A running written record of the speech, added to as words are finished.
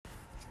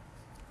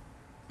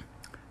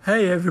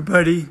Hey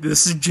everybody,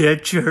 this is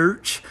Jed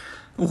Church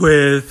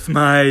with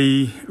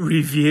my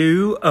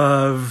review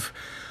of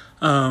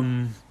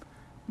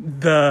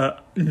the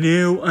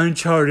new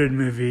Uncharted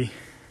movie.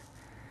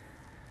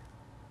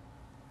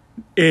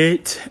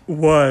 It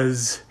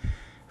was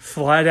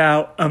flat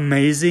out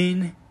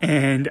amazing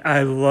and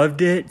I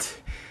loved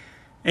it,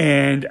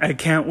 and I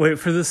can't wait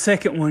for the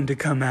second one to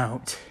come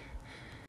out.